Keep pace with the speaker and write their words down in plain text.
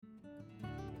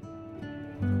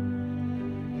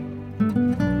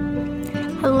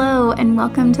Hello, and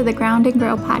welcome to the Ground and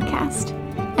Grow podcast.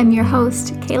 I'm your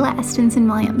host, Kayla Estenson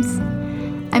Williams.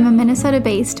 I'm a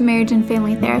Minnesota-based marriage and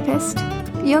family therapist,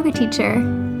 yoga teacher,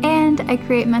 and I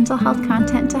create mental health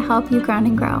content to help you ground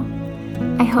and grow.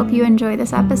 I hope you enjoy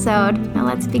this episode. Now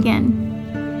let's begin.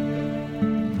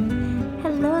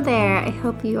 Hello there. I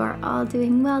hope you are all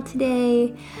doing well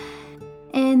today.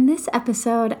 In this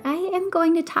episode, I am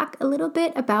going to talk a little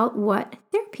bit about what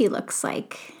therapy looks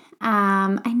like.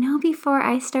 I know before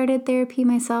I started therapy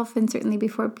myself, and certainly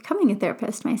before becoming a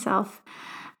therapist myself,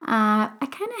 I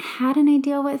kind of had an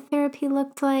idea what therapy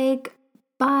looked like,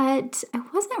 but I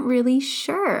wasn't really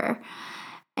sure.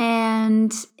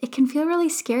 And it can feel really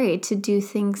scary to do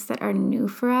things that are new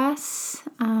for us.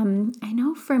 I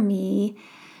know for me,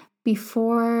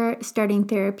 before starting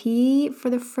therapy for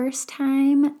the first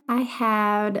time, I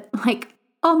had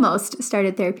almost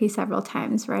started therapy several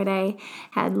times, right? I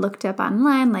had looked up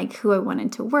online who I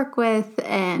wanted to work with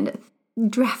and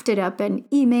drafted up an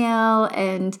email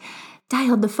and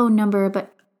dialed the phone number,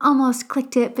 but almost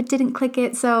clicked it, but didn't click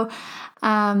it. So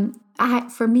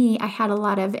for me, I had a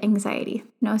lot of anxiety.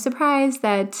 No surprise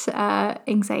that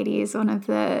anxiety is one of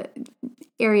the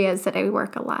areas that I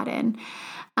work a lot in.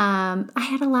 I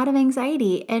had a lot of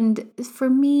anxiety, and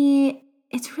for me,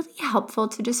 it's really helpful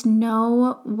to just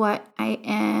know what I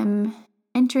am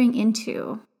entering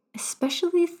into,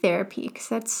 especially therapy, because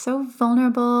that's so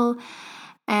vulnerable,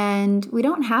 and we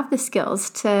don't have the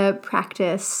skills to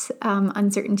practice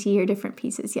uncertainty or different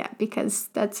pieces yet, because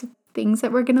that's things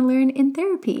that we're going to learn in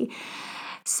therapy.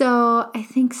 So I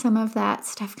think some of that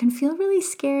stuff can feel really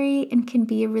scary and can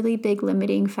be a really big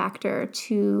limiting factor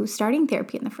to starting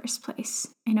therapy in the first place.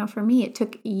 I know for me, it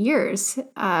took years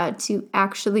to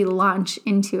actually launch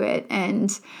into it and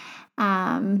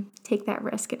take that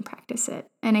risk and practice it.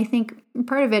 And I think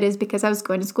part of it is because I was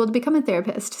going to school to become a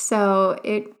therapist. So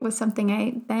it was something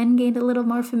I then gained a little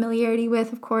more familiarity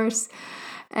with, of course.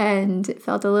 And it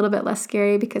felt a little bit less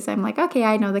scary because I'm like, okay,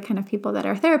 I know the kind of people that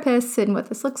are therapists and what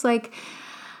this looks like.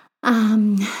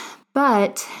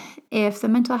 But if the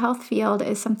mental health field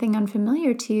is something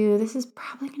unfamiliar to you, this is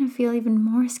probably going to feel even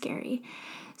more scary.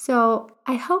 So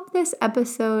I hope this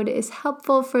episode is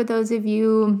helpful for those of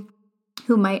you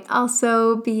who might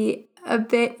also be a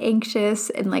bit anxious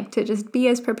and like to just be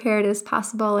as prepared as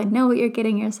possible and know what you're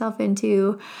getting yourself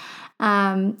into.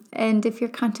 And if you're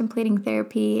contemplating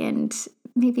therapy and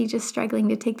maybe just struggling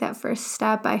to take that first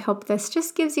step, I hope this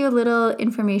just gives you a little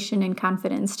information and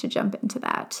confidence to jump into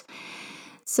that.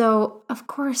 So, of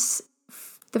course,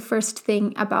 the first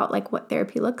thing about what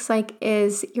therapy looks like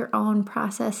is your own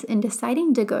process in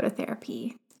deciding to go to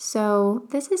therapy. So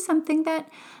this is something that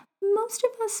most of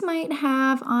us might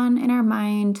have on in our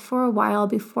mind for a while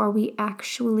before we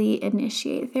actually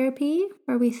initiate therapy,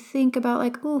 where we think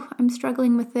about oh, I'm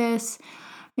struggling with this.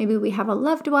 Maybe we have a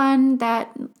loved one that,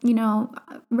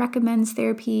 recommends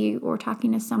therapy or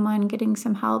talking to someone, getting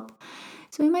some help.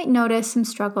 So we might notice some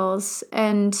struggles.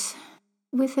 And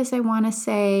with this, I want to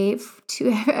say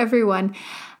to everyone,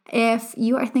 if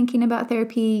you are thinking about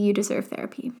therapy, you deserve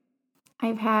therapy.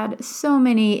 I've had so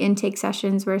many intake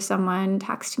sessions where someone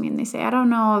talks to me and they say, I don't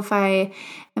know if I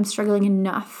am struggling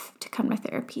enough to come to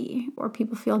therapy, or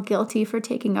people feel guilty for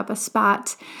taking up a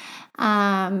spot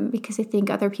because they think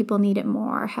other people need it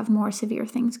more, have more severe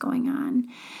things going on.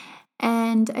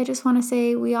 And I just want to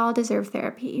say we all deserve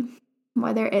therapy,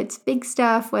 whether it's big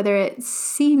stuff, whether it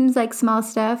seems like small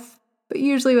stuff, but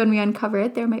usually when we uncover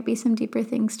it, there might be some deeper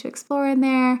things to explore in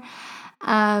there.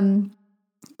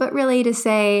 But really to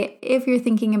say, if you're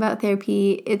thinking about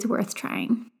therapy, it's worth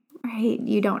trying, right?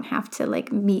 You don't have to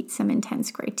meet some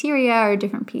intense criteria or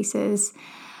different pieces.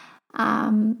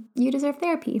 You deserve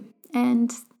therapy.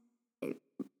 And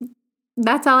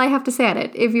that's all I have to say on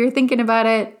it. If you're thinking about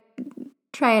it,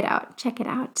 try it out, check it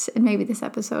out. And maybe this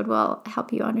episode will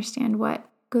help you understand what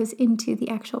goes into the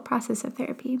actual process of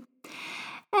therapy.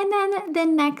 And then the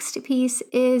next piece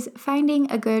is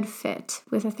finding a good fit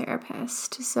with a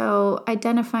therapist. So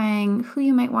identifying who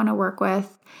you might want to work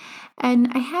with.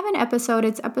 And I have an episode,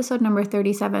 it's episode number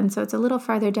 37, so it's a little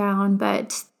farther down,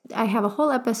 but I have a whole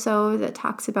episode that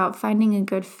talks about finding a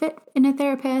good fit in a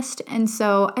therapist. And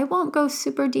so I won't go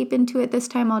super deep into it this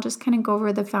time. I'll just kind of go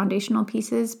over the foundational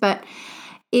pieces. But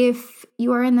if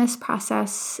you are in this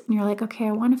process and you're like, okay,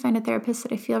 I want to find a therapist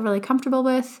that I feel really comfortable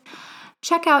with,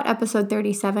 check out episode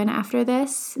 37 after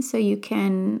this so you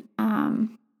can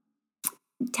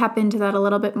tap into that a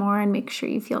little bit more and make sure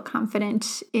you feel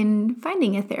confident in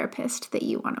finding a therapist that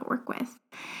you want to work with.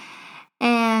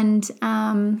 And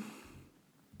I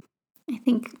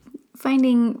think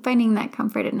finding that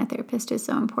comfort in a therapist is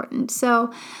so important.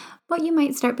 So what you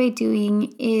might start by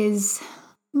doing is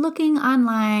looking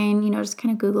online, just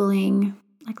kind of Googling.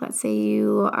 Like, let's say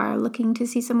you are looking to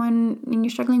see someone and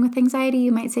you're struggling with anxiety,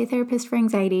 you might say therapist for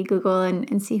anxiety, Google,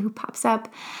 and see who pops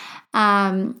up.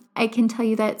 I can tell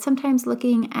you that sometimes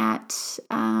looking at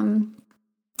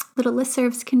little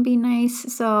listservs can be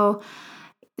nice. So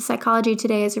Psychology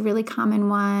Today is a really common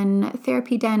one.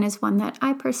 Therapy Den is one that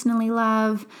I personally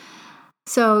love.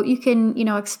 So you can,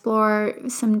 explore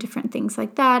some different things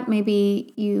like that.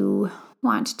 Maybe you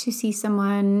want to see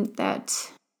someone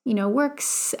that,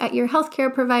 works at your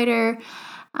healthcare provider.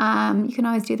 You can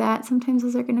always do that. Sometimes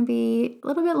those are going to be a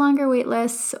little bit longer wait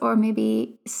lists, or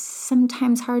maybe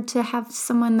sometimes hard to have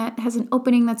someone that has an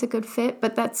opening that's a good fit,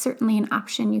 but that's certainly an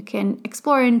option you can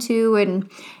explore into,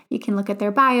 and you can look at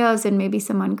their bios and maybe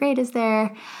someone great is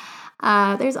there.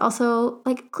 There's also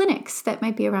like clinics that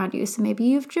might be around you. So maybe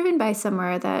you've driven by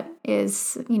somewhere that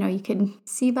is, you can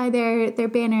see by their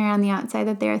banner on the outside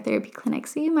that they're a therapy clinic.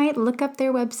 So you might look up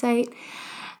their website.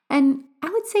 And I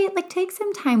would say, take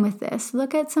some time with this.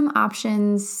 Look at some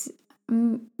options.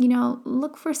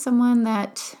 Look for someone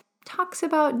that talks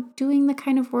about doing the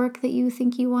kind of work that you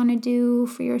think you want to do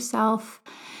for yourself.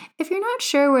 If you're not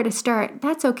sure where to start,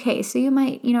 that's okay. So you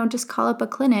might, just call up a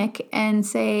clinic and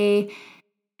say,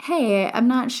 hey, I'm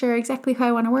not sure exactly who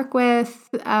I want to work with.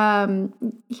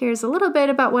 Here's a little bit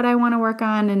about what I want to work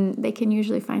on, and they can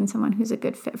usually find someone who's a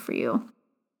good fit for you.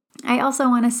 I also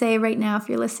want to say right now, if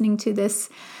you're listening to this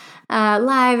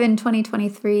live in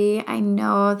 2023, I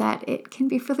know that it can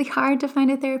be really hard to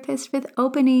find a therapist with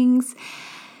openings.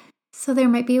 So there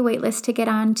might be a wait list to get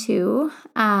on to.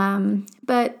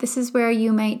 But this is where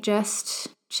you might just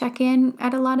check in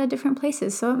at a lot of different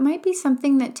places. So it might be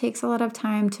something that takes a lot of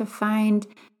time to find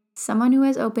someone who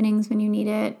has openings when you need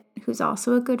it, who's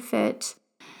also a good fit.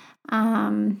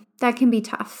 That can be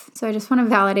tough. So I just want to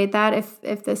validate that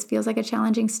if this feels like a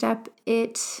challenging step,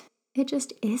 it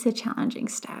just is a challenging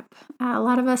step. A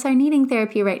lot of us are needing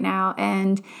therapy right now,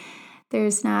 and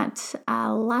there's not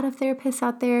a lot of therapists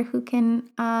out there who can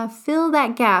fill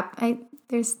that gap.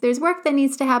 There's work that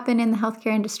needs to happen in the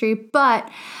healthcare industry, but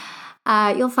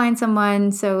you'll find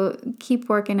someone, so keep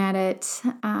working at it.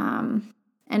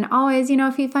 And always,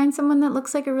 if you find someone that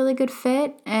looks like a really good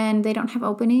fit and they don't have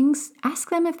openings, ask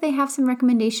them if they have some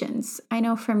recommendations. I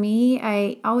know for me,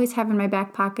 I always have in my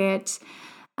back pocket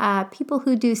people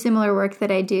who do similar work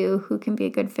that I do who can be a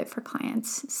good fit for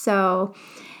clients. So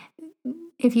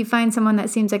if you find someone that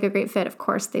seems like a great fit, of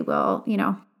course they will,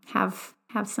 have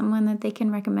someone that they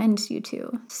can recommend you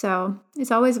to. So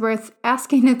it's always worth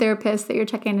asking a therapist that you're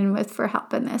checking in with for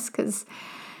help in this, because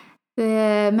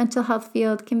the mental health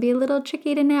field can be a little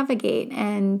tricky to navigate.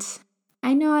 And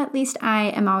I know at least I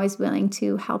am always willing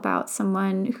to help out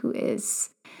someone who is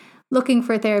looking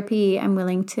for therapy. I'm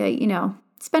willing to,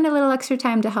 spend a little extra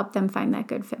time to help them find that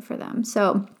good fit for them.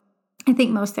 So I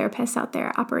think most therapists out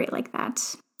there operate like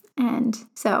that. And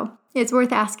so it's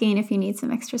worth asking if you need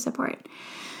some extra support.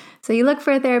 So you look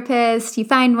for a therapist, you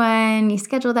find one, you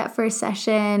schedule that first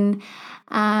session.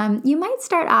 You might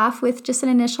start off with just an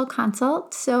initial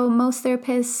consult. So most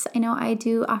therapists, I know I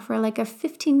do offer like a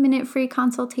 15-minute free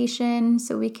consultation,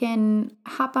 so we can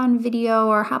hop on video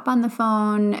or hop on the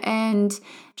phone and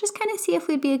just kind of see if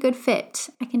we'd be a good fit.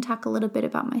 I can talk a little bit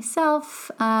about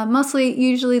myself.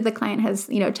 Usually the client has,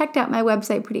 checked out my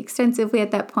website pretty extensively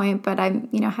at that point, but I'm,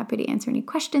 happy to answer any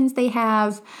questions they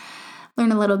have,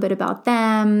 learn a little bit about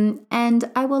them,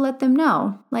 and I will let them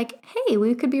know, like, hey,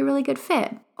 we could be a really good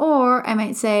fit. Or I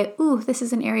might say, ooh, this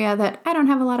is an area that I don't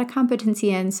have a lot of competency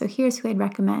in, so here's who I'd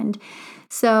recommend.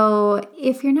 So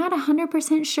if you're not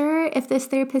 100% sure if this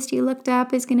therapist you looked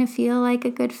up is going to feel like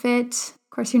a good fit, of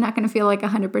course, you're not going to feel like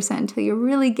 100% until you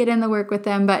really get in the work with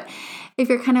them. But if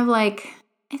you're kind of like,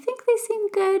 I think they seem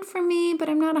good for me, but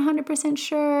I'm not 100%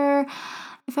 sure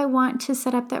if I want to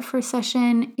set up that first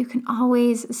session, you can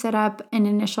always set up an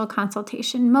initial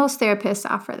consultation. Most therapists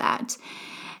offer that.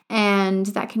 And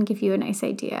that can give you a nice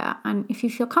idea on if you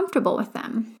feel comfortable with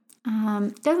them.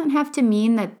 It doesn't have to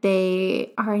mean that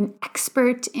they are an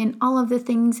expert in all of the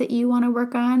things that you want to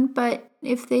work on, but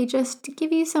if they just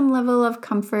give you some level of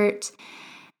comfort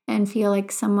and feel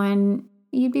like someone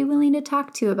you'd be willing to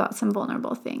talk to about some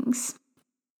vulnerable things.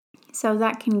 So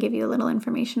that can give you a little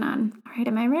information on, all right,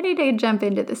 am I ready to jump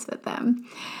into this with them?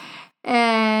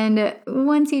 And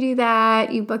once you do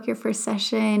that, you book your first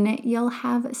session, you'll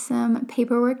have some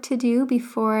paperwork to do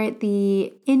before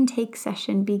the intake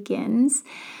session begins.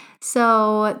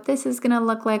 So this is going to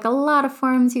look like a lot of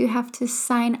forms you have to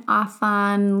sign off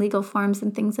on, legal forms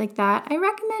and things like that. I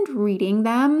recommend reading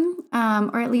them,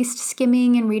 or at least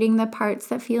skimming and reading the parts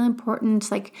that feel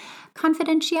important, like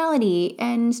confidentiality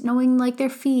and knowing like their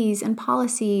fees and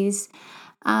policies.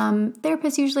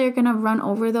 Therapists usually are going to run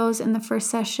over those in the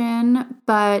first session,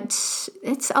 but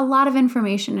it's a lot of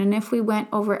information. And if we went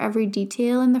over every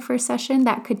detail in the first session,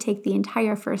 that could take the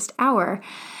entire first hour.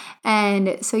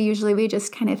 And so usually we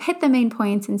just kind of hit the main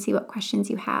points and see what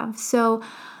questions you have. So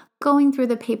going through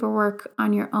the paperwork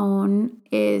on your own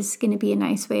is going to be a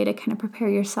nice way to kind of prepare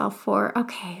yourself for,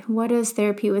 okay, what does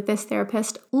therapy with this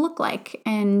therapist look like?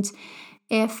 And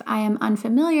if I am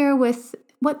unfamiliar with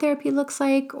what therapy looks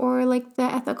like or like the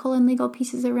ethical and legal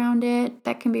pieces around it,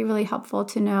 that can be really helpful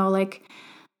to know, like,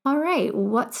 all right,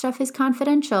 what stuff is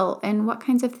confidential and what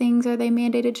kinds of things are they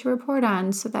mandated to report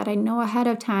on so that I know ahead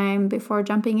of time before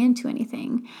jumping into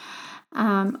anything,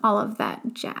 all of that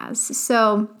jazz.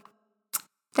 So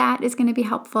that is going to be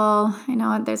helpful. I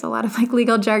know there's a lot of like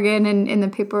legal jargon and in the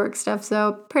paperwork stuff.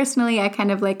 So personally, I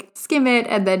kind of like skim it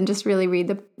and then just really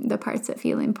read the parts that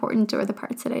feel important or the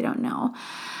parts that I don't know.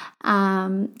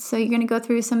 So you're going to go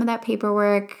through some of that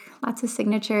paperwork, lots of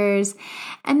signatures,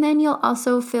 and then you'll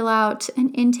also fill out an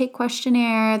intake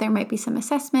questionnaire. There might be some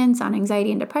assessments on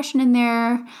anxiety and depression in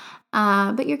there,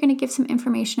 but you're going to give some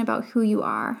information about who you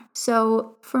are.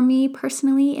 So for me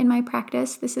personally, in my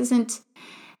practice, this isn't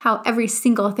how every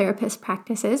single therapist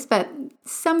practices, but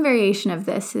some variation of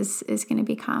this is going to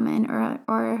be common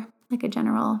or like a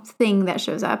general thing that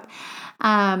shows up.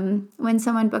 When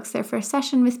someone books their first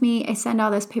session with me, I send all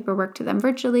this paperwork to them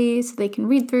virtually so they can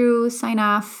read through, sign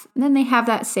off, and then they have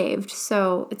that saved.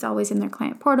 So it's always in their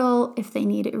client portal if they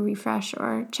need a refresh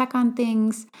or check on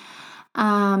things.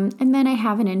 And then I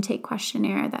have an intake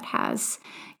questionnaire that has,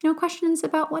 questions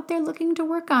about what they're looking to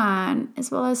work on,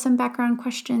 as well as some background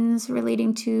questions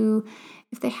relating to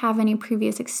if they have any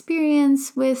previous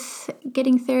experience with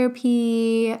getting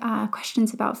therapy,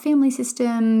 questions about family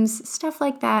systems, stuff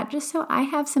like that, just so I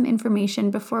have some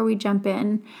information before we jump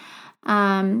in.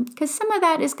 Because some of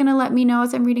that is going to let me know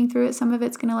as I'm reading through it. Some of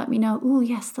it's going to let me know, ooh,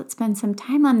 yes, let's spend some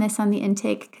time on this on the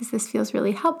intake because this feels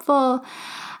really helpful.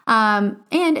 And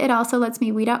it also lets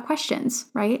me weed out questions,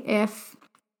 right? If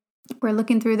we're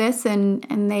looking through this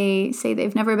and they say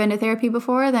they've never been to therapy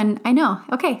before, then I know,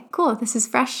 okay, cool, this is a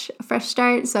fresh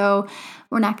start. So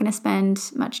we're not going to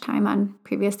spend much time on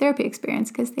previous therapy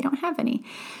experience because they don't have any.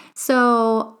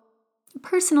 So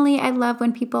personally, I love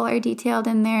when people are detailed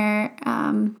in their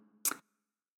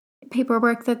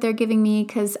paperwork that they're giving me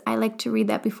because I like to read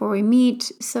that before we meet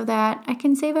so that I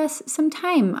can save us some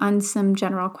time on some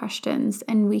general questions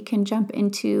and we can jump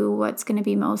into what's going to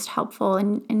be most helpful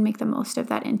and make the most of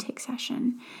that intake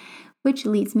session, which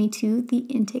leads me to the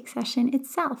intake session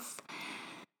itself.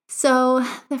 So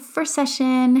the first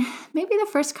session, maybe the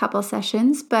first couple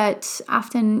sessions, but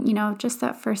often, just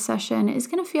that first session is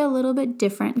going to feel a little bit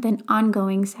different than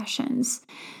ongoing sessions.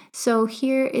 So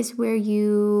here is where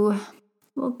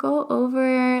we'll go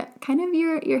over kind of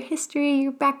your history,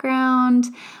 your background,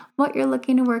 what you're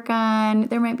looking to work on.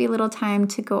 There might be a little time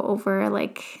to go over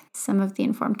like some of the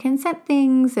informed consent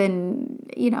things and,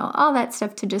 all that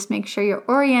stuff to just make sure you're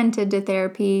oriented to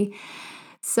therapy.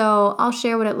 So I'll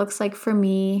share what it looks like for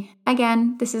me.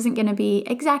 Again, this isn't going to be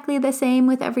exactly the same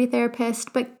with every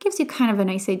therapist, but gives you kind of a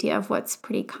nice idea of what's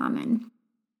pretty common.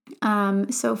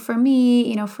 So for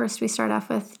me, first we start off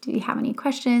with, do you have any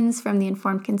questions from the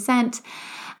informed consent?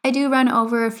 I do run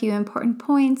over a few important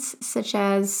points, such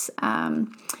as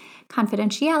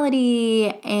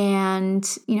confidentiality and,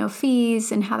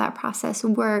 fees and how that process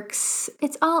works.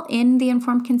 It's all in the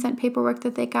informed consent paperwork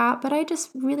that they got, but I just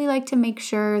really like to make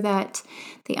sure that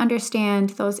they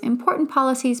understand those important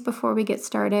policies before we get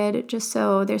started, just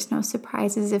so there's no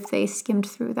surprises if they skimmed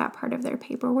through that part of their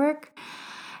paperwork.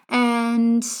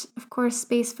 And of course,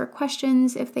 space for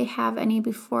questions if they have any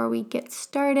before we get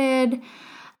started.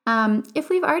 If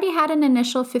we've already had an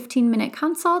initial 15-minute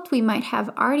consult, we might have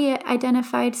already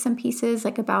identified some pieces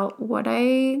like about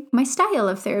my style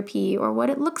of therapy or what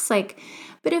it looks like.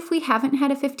 But if we haven't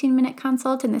had a 15-minute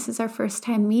consult and this is our first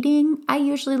time meeting, I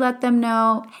usually let them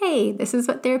know, hey, this is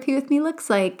what therapy with me looks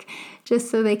like,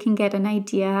 just so they can get an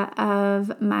idea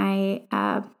of my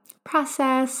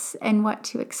process and what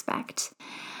to expect.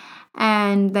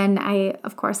 And then I,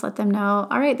 of course, let them know,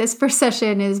 all right, this first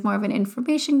session is more of an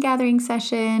information gathering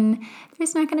session.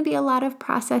 There's not going to be a lot of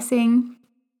processing.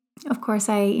 Of course,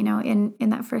 in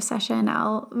that first session,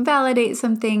 I'll validate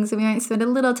some things and we might spend a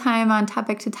little time on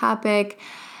topic to topic,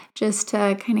 just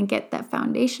to kind of get that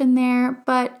foundation there.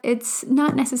 But it's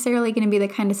not necessarily going to be the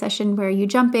kind of session where you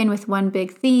jump in with one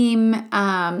big theme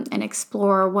and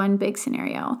explore one big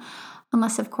scenario.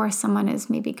 Unless, of course, someone is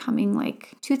maybe coming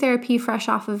like to therapy fresh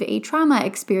off of a trauma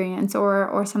experience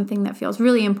or something that feels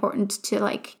really important to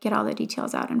like get all the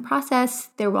details out and process.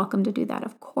 They're welcome to do that,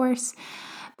 of course.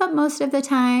 But most of the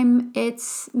time,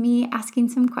 it's me asking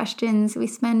some questions. We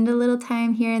spend a little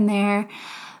time here and there,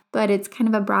 but it's kind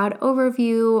of a broad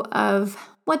overview of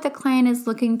what the client is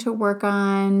looking to work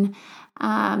on,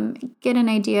 get an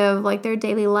idea of like their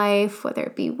daily life, whether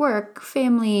it be work,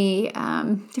 family,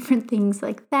 different things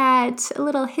like that, a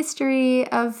little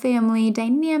history of family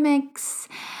dynamics,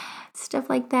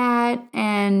 stuff like that.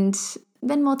 And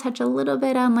then we'll touch a little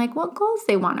bit on like what goals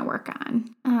they want to work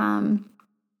on.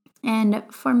 And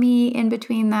for me, in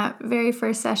between that very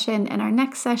first session and our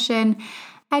next session,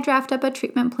 I draft up a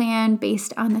treatment plan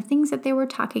based on the things that they were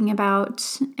talking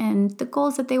about and the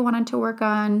goals that they wanted to work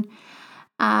on.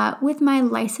 With my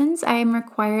license, I am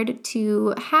required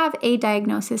to have a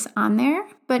diagnosis on there,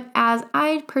 but as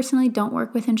I personally don't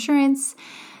work with insurance,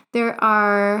 there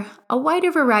are a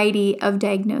wider variety of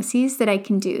diagnoses that I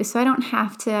can do. So I don't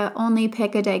have to only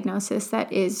pick a diagnosis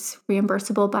that is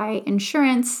reimbursable by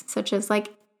insurance, such as like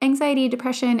anxiety,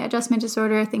 depression, adjustment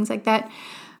disorder, things like that.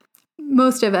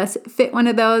 Most of us fit one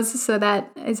of those, so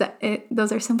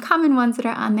those are some common ones that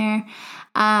are on there.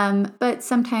 But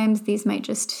sometimes these might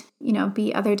just,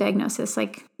 be other diagnoses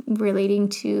like relating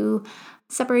to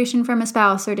separation from a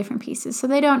spouse or different pieces. So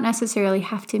they don't necessarily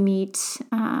have to meet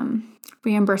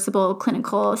reimbursable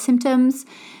clinical symptoms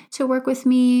to work with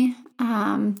me.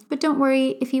 But don't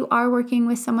worry, if you are working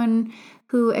with someone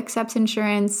who accepts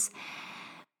insurance,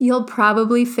 you'll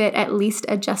probably fit at least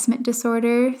adjustment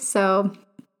disorder. So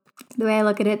the way I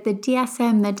look at it, the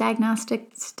DSM, the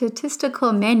Diagnostic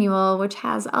Statistical Manual, which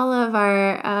has all of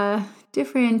our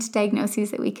different diagnoses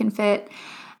that we can fit,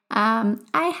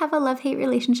 I have a love-hate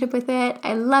relationship with it.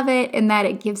 I love it in that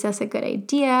it gives us a good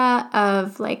idea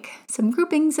of like some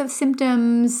groupings of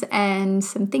symptoms and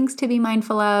some things to be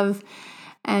mindful of,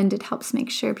 and it helps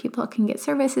make sure people can get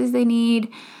services they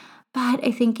need. But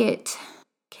I think it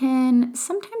can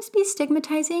sometimes be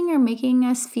stigmatizing or making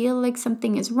us feel like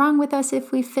something is wrong with us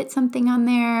if we fit something on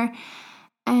there.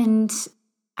 And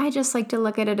I just like to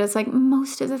look at it as like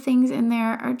most of the things in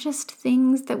there are just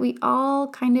things that we all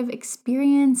kind of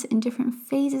experience in different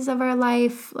phases of our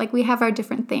life. Like we have our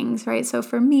different things, right? So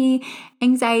for me,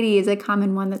 anxiety is a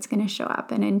common one that's going to show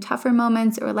up. And in tougher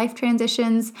moments or life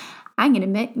transitions, I'm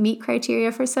going to meet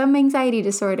criteria for some anxiety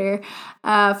disorder.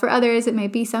 For others, it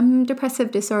might be some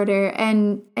depressive disorder.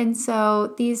 And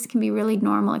so these can be really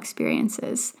normal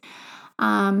experiences.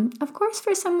 Of course,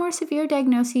 for some more severe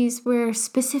diagnoses where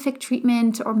specific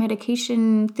treatment or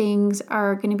medication things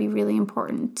are going to be really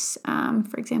important.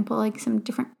 For example, like some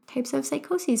different types of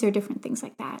psychoses or different things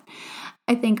like that.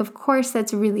 I think, of course,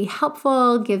 that's really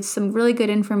helpful, gives some really good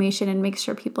information and makes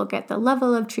sure people get the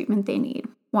level of treatment they need.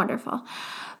 Wonderful.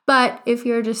 But if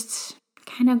you're just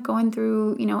kind of going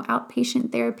through,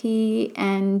 outpatient therapy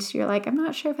and you're like, I'm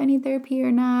not sure if I need therapy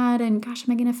or not, and gosh,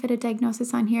 am I going to fit a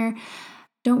diagnosis on here?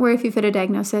 Don't worry if you fit a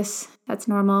diagnosis. That's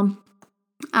normal.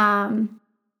 But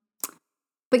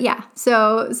yeah,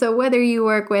 so whether you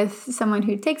work with someone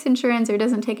who takes insurance or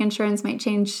doesn't take insurance might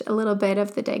change a little bit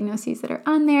of the diagnoses that are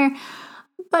on there.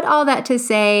 But all that to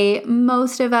say,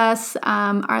 most of us,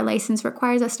 our license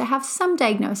requires us to have some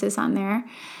diagnosis on there.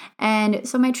 And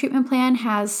so my treatment plan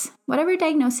has whatever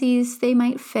diagnoses they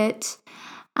might fit.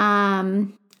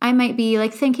 I might be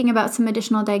like thinking about some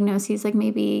additional diagnoses, like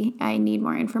maybe I need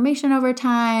more information over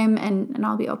time, and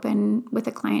I'll be open with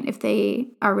a client if they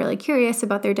are really curious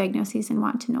about their diagnoses and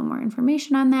want to know more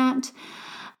information on that.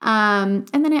 And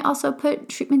then I also put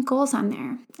treatment goals on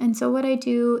there. And so what I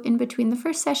do in between the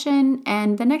first session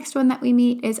and the next one that we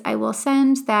meet is I will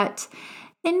send that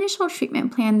initial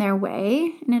treatment plan their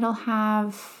way, and it'll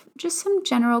have just some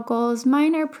general goals.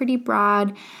 Mine are pretty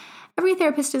broad. Every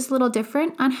therapist is a little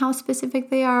different on how specific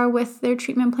they are with their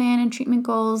treatment plan and treatment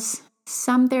goals.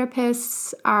 Some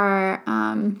therapists are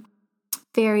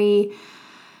very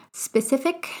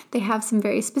specific. They have some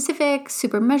very specific,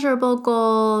 super measurable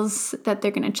goals that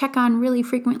they're going to check on really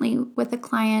frequently with a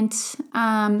client.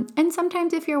 And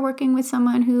sometimes if you're working with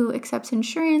someone who accepts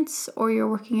insurance or you're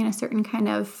working in a certain kind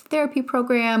of therapy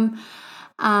program,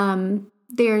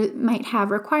 there might have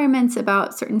requirements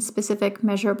about certain specific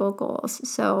measurable goals.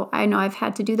 So I know I've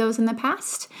had to do those in the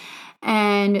past.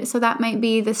 And so that might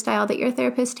be the style that your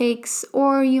therapist takes,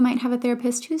 or you might have a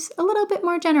therapist who's a little bit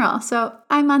more general. So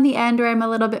I'm on the end where I'm a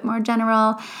little bit more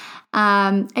general.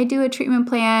 I do a treatment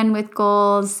plan with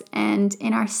goals, and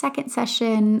in our second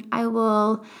session, I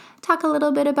will talk a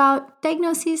little bit about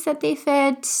diagnoses that they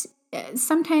fit.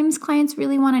 Sometimes clients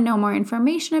really want to know more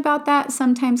information about that.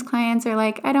 Sometimes clients are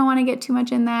like, I don't want to get too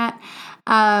much in that.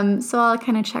 So I'll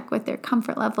kind of check with their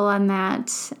comfort level on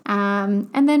that.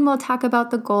 And then we'll talk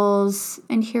about the goals,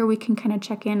 and here we can kind of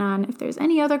check in on if there's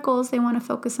any other goals they want to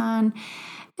focus on.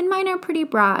 And mine are pretty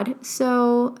broad.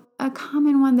 So a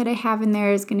common one that I have in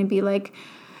there is going to be like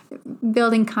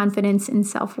building confidence and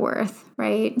self-worth,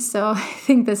 right? So I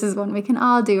think this is one we can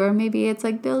all do, or maybe it's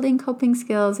like building coping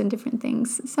skills and different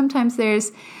things. Sometimes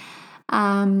there's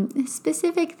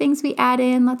specific things we add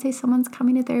in. Let's say someone's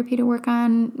coming to therapy to work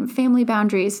on family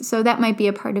boundaries. So that might be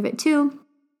a part of it too.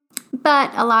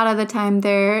 But a lot of the time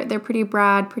they're pretty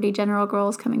broad, pretty general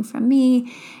goals coming from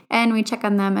me, and we check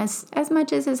on them as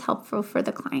much as is helpful for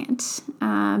the client.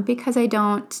 Because I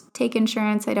don't take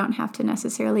insurance, I don't have to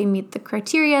necessarily meet the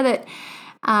criteria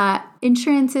that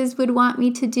insurances would want me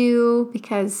to do,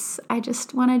 because I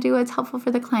just want to do what's helpful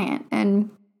for the client. And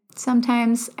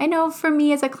sometimes I know for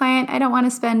me as a client, I don't want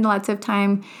to spend lots of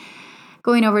time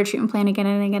going over a treatment plan again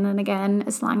and again and again,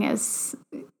 as long as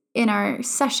in our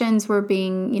sessions, we're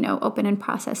being, open and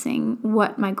processing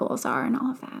what my goals are and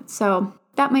all of that. So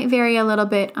that might vary a little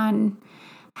bit on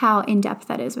how in-depth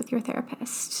that is with your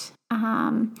therapist.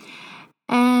 And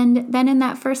then in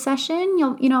that first session,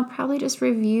 you'll probably just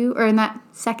review, or in that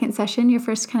second session, your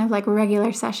first kind of like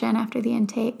regular session after the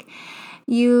intake,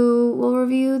 you will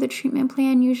review the treatment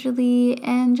plan usually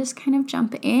and just kind of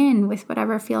jump in with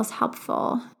whatever feels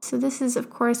helpful. So this is, of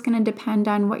course, going to depend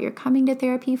on what you're coming to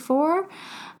therapy for.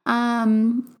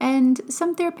 And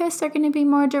some therapists are going to be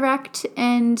more direct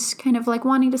and kind of like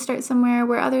wanting to start somewhere,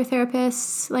 where other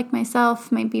therapists like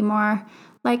myself might be more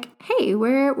like, hey,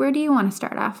 where do you want to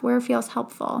start off? Where feels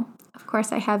helpful? Of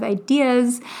course, I have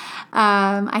ideas.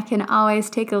 I can always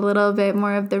take a little bit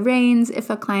more of the reins if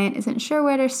a client isn't sure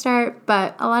where to start,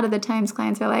 but a lot of the times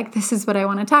clients are like, this is what I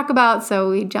want to talk about,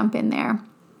 so we jump in there.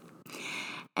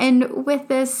 And with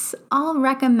this, I'll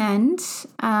recommend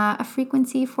a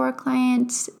frequency for a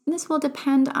client. This will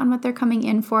depend on what they're coming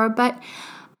in for, but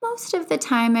most of the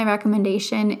time my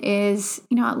recommendation is,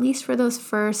 at least for those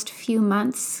first few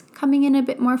months, coming in a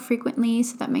bit more frequently.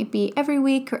 So that might be every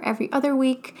week or every other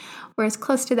week, or as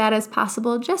close to that as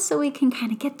possible, just so we can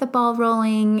kind of get the ball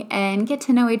rolling and get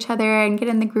to know each other and get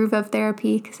in the groove of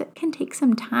therapy, because it can take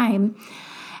some time.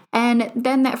 And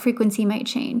then that frequency might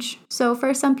change. So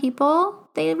for some people,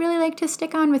 they really like to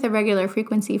stick on with a regular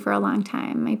frequency for a long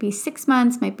time. Might be 6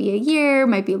 months, might be a year,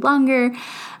 might be longer.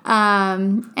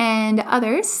 And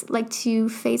others like to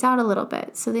phase out a little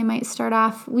bit. So they might start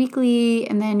off weekly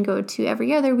and then go to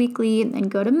every other weekly, and then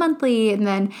go to monthly, and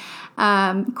then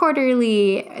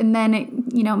quarterly. And then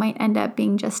it, might end up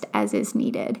being just as is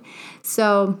needed.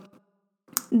 So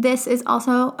this is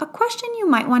also a question you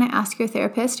might want to ask your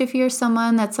therapist if you're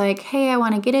someone that's like, hey, I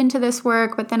want to get into this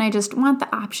work, but then I just want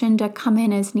the option to come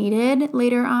in as needed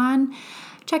later on.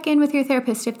 Check in with your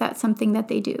therapist if that's something that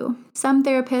they do. Some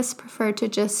therapists prefer to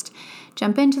just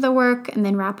jump into the work and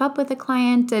then wrap up with a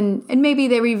client, and maybe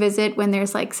they revisit when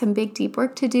there's like some big, deep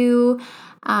work to do,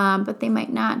 but they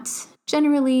might not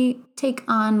generally take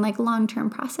on like long-term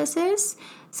processes.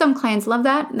 Some clients love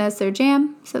that. That's their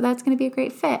jam, so that's going to be a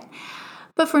great fit.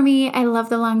 But for me, I love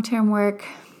the long-term work.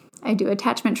 I do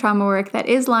attachment trauma work that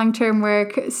is long-term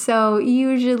work. So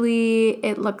usually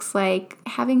it looks like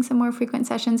having some more frequent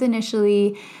sessions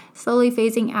initially, slowly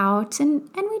phasing out, and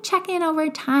we check in over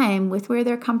time with where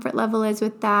their comfort level is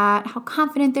with that, how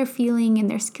confident they're feeling in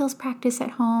their skills practice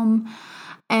at home.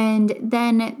 And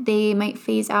then they might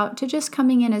phase out to just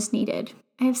coming in as needed.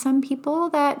 I have some people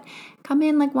that come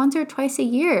in like once or twice a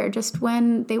year, just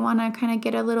when they want to kind of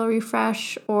get a little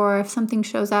refresh, or if something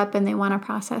shows up and they want to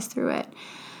process through it.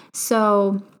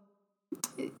 So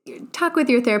talk with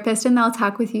your therapist and they'll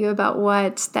talk with you about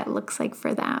what that looks like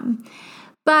for them.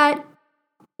 But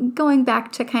going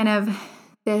back to kind of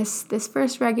this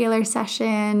first regular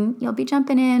session, you'll be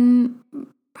jumping in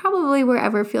probably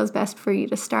wherever feels best for you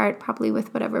to start, probably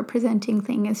with whatever presenting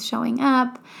thing is showing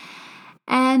up.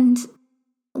 And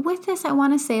with this, I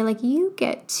want to say, like, you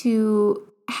get to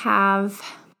have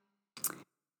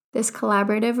this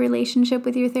collaborative relationship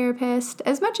with your therapist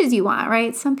as much as you want,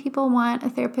 right? Some people want a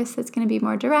therapist that's going to be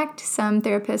more direct. Some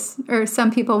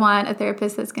people want a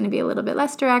therapist that's going to be a little bit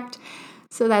less direct.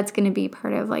 So that's going to be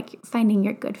part of like finding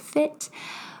your good fit.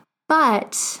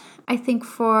 But I think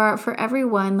for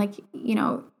everyone, like,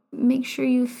 make sure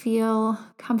you feel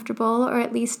comfortable, or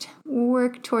at least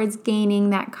work towards gaining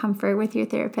that comfort with your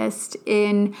therapist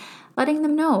in letting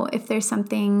them know if there's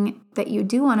something that you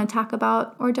do want to talk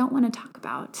about or don't want to talk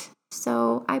about.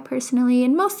 So I personally,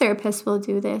 and most therapists will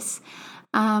do this,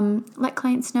 let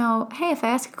clients know, hey, if I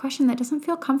ask a question that doesn't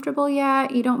feel comfortable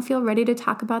yet, you don't feel ready to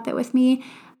talk about that with me,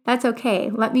 that's okay.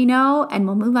 Let me know and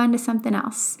we'll move on to something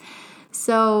else.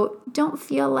 So don't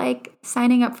feel like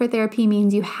signing up for therapy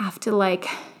means you have to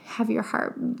have your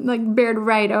heart bared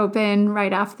right open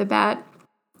right off the bat.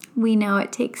 We know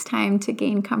it takes time to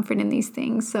gain comfort in these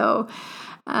things. So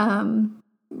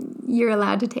you're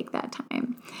allowed to take that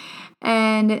time.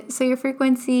 And so your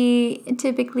frequency,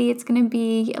 typically it's going to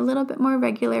be a little bit more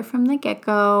regular from the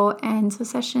get-go. And so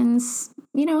sessions,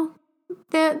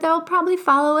 they'll probably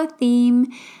follow a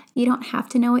theme. You don't have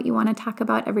to know what you want to talk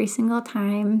about every single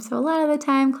time. So a lot of the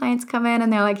time clients come in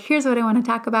and they're like, here's what I want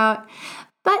to talk about.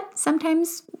 But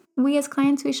sometimes we as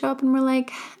clients, we show up and we're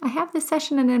like, I have this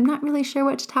session and I'm not really sure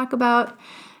what to talk about.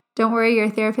 Don't worry, your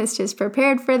therapist is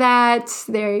prepared for that.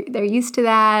 They're used to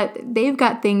that. They've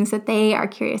got things that they are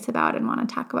curious about and want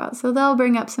to talk about. So they'll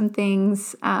bring up some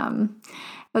things. I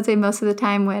would say most of the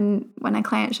time when a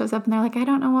client shows up and they're like, I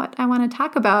don't know what I want to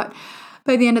talk about,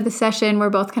 by the end of the session,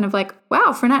 we're both kind of like,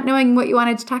 wow, for not knowing what you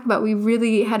wanted to talk about, we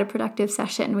really had a productive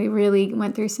session. We really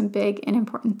went through some big and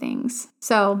important things.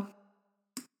 So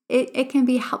it can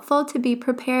be helpful to be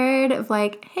prepared of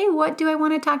hey, what do I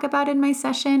want to talk about in my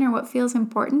session or what feels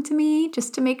important to me,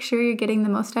 just to make sure you're getting the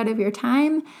most out of your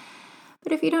time.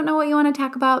 But if you don't know what you want to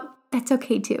talk about, that's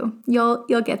okay too. You'll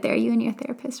get there. You and your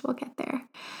therapist will get there.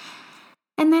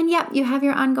 And then, you have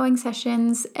your ongoing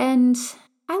sessions. And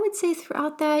I would say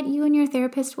throughout that, you and your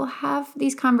therapist will have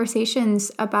these conversations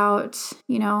about,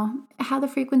 how the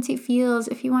frequency feels,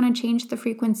 if you want to change the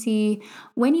frequency,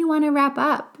 when you want to wrap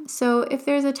up. So if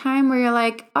there's a time where you're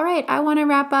like, all right, I want to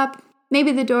wrap up,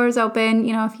 maybe the door is open,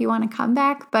 if you want to come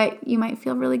back, but you might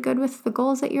feel really good with the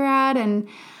goals that you're at and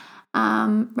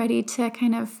ready to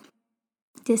kind of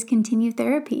discontinue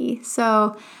therapy.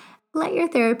 So let your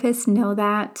therapist know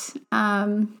that.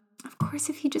 Of course,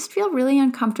 if you just feel really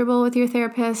uncomfortable with your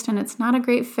therapist and it's not a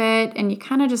great fit and you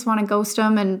kind of just want to ghost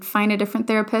them and find a different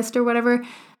therapist or whatever,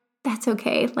 that's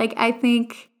okay. I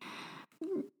think,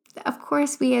 of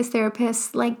course, we as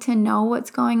therapists like to know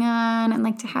what's going on and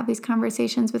like to have these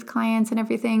conversations with clients and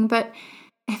everything. But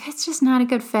if it's just not a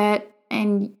good fit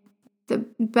and the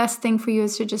best thing for you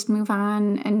is to just move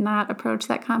on and not approach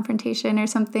that confrontation or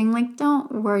something,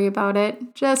 don't worry about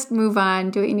it. Just move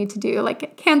on, do what you need to do.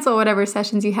 Cancel whatever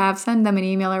sessions you have, send them an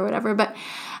email or whatever, but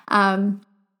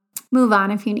move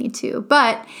on if you need to.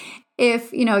 But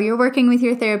if, you're working with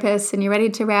your therapist and you're ready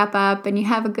to wrap up and you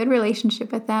have a good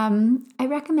relationship with them, I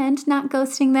recommend not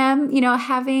ghosting them.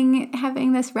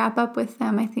 Having this wrap up with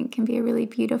them, I think can be a really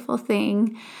beautiful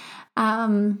thing.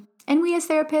 And we as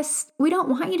therapists, we don't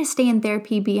want you to stay in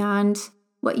therapy beyond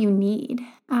what you need.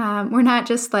 We're not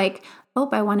just I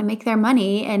want to make their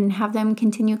money and have them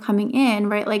continue coming in,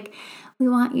 right? We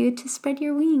want you to spread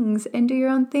your wings and do your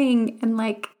own thing. And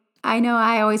I know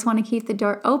I always want to keep the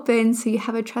door open so you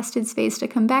have a trusted space to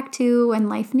come back to when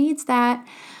life needs that.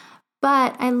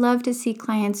 But I love to see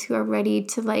clients who are ready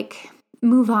to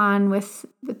move on with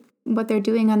what they're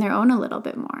doing on their own a little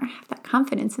bit more, have that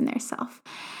confidence in their self.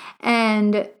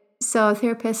 And so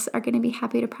therapists are going to be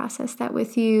happy to process that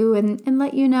with you and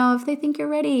let you know if they think you're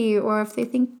ready or if they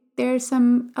think there's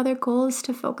some other goals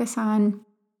to focus on.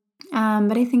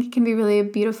 But I think it can be really a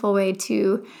beautiful way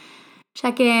to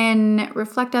check in,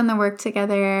 reflect on the work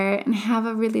together, and have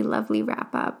a really lovely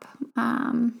wrap up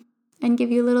and give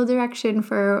you a little direction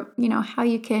for, how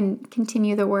you can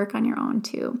continue the work on your own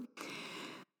too.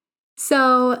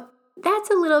 So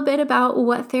that's a little bit about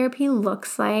what therapy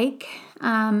looks like.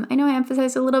 I know I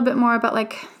emphasized a little bit more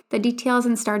about the details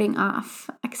and starting off,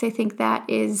 because I think that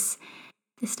is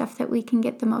the stuff that we can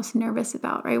get the most nervous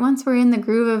about, right? Once we're in the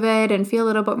groove of it and feel a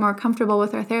little bit more comfortable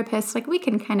with our therapist, we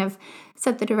can kind of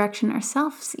set the direction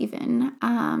ourselves even.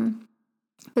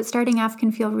 But starting off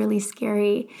can feel really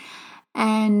scary.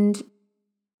 And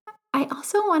I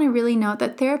also want to really note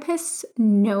that therapists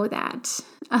know that.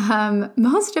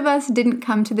 Most of us didn't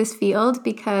come to this field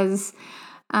because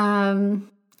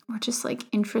we're just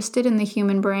interested in the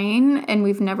human brain and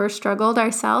we've never struggled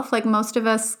ourselves. Most of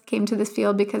us came to this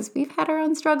field because we've had our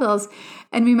own struggles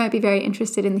and we might be very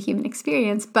interested in the human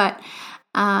experience, but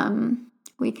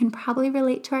we can probably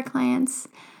relate to our clients.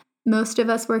 Most of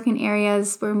us work in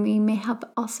areas where we may have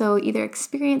also either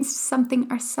experienced something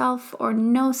ourselves or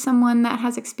know someone that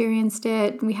has experienced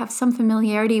it. We have some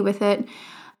familiarity with it.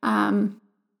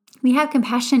 We have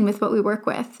compassion with what we work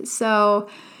with. So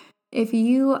if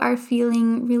you are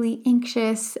feeling really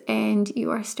anxious and you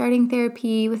are starting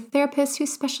therapy with a therapist who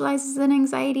specializes in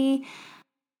anxiety,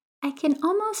 I can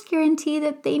almost guarantee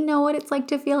that they know what it's like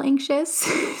to feel anxious.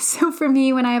 So for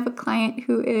me, when I have a client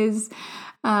who is,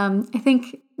 I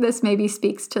think this maybe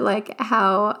speaks to like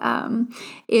how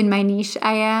in my niche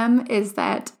I am, is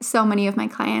that so many of my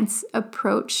clients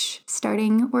approach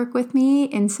starting work with me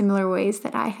in similar ways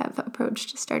that I have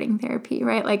approached starting therapy,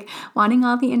 right? Like wanting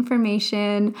all the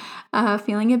information,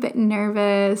 feeling a bit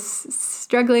nervous,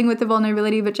 struggling with the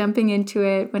vulnerability, but jumping into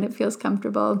it when it feels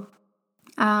comfortable.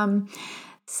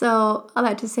 So all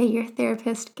that to say, your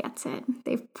therapist gets it.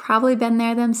 They've probably been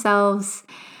there themselves.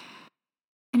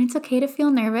 And it's okay to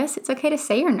feel nervous. It's okay to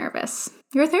say you're nervous.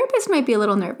 Your therapist might be a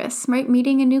little nervous, right?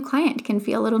 Meeting a new client can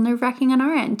feel a little nerve-wracking on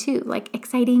our end too, like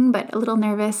exciting, but a little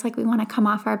nervous, like we want to come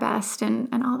off our best and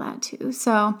all that too.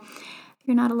 So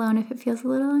you're not alone if it feels a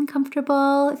little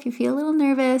uncomfortable. If you feel a little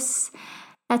nervous,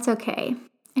 that's okay.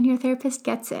 And your therapist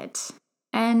gets it.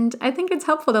 And I think it's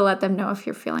helpful to let them know if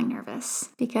you're feeling nervous,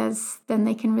 because then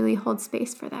they can really hold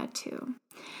space for that too.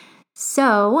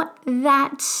 So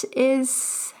that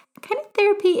is kind of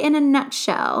therapy in a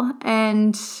nutshell.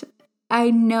 And I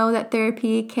know that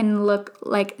therapy can look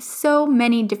like so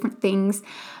many different things,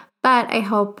 but I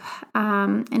hope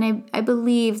and I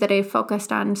believe that I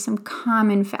focused on some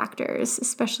common factors,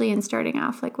 especially in starting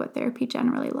off, like what therapy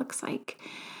generally looks like.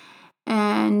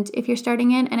 And if you're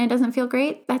starting it and it doesn't feel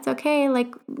great, that's okay.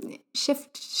 Like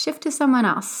shift to someone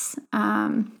else.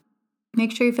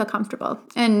 Make sure you feel comfortable.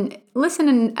 And listen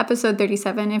in episode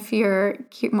 37 if you're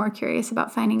more curious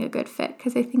about finding a good fit,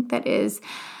 because I think that is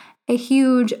a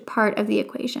huge part of the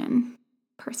equation,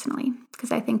 personally,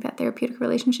 because I think that therapeutic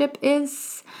relationship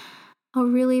is a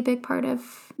really big part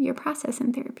of your process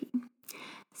in therapy.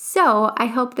 So I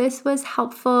hope this was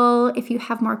helpful. If you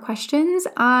have more questions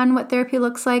on what therapy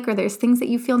looks like, or there's things that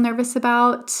you feel nervous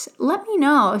about, let me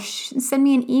know. Send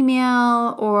me an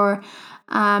email or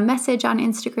a message on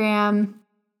Instagram,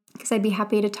 because I'd be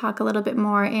happy to talk a little bit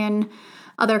more in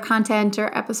other content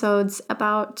or episodes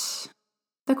about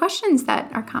the questions that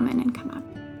are common and come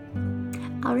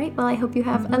up. All right, well, I hope you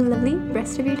have a lovely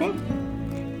rest of your day.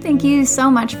 Thank you so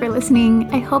much for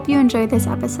listening. I hope you enjoyed this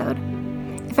episode.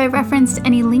 If I referenced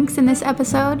any links in this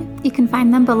episode, you can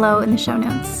find them below in the show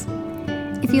notes.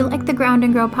 If you like the Ground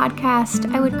and Grow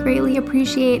podcast, I would greatly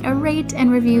appreciate a rate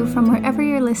and review from wherever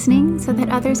you're listening so that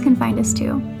others can find us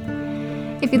too.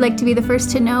 If you'd like to be the first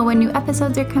to know when new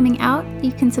episodes are coming out,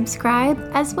 you can subscribe,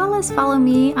 as well as follow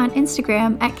me on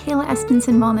Instagram at Kayla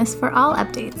Estenson Wellness for all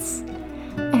updates.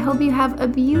 I hope you have a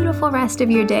beautiful rest of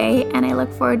your day, and I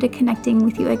look forward to connecting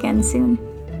with you again soon.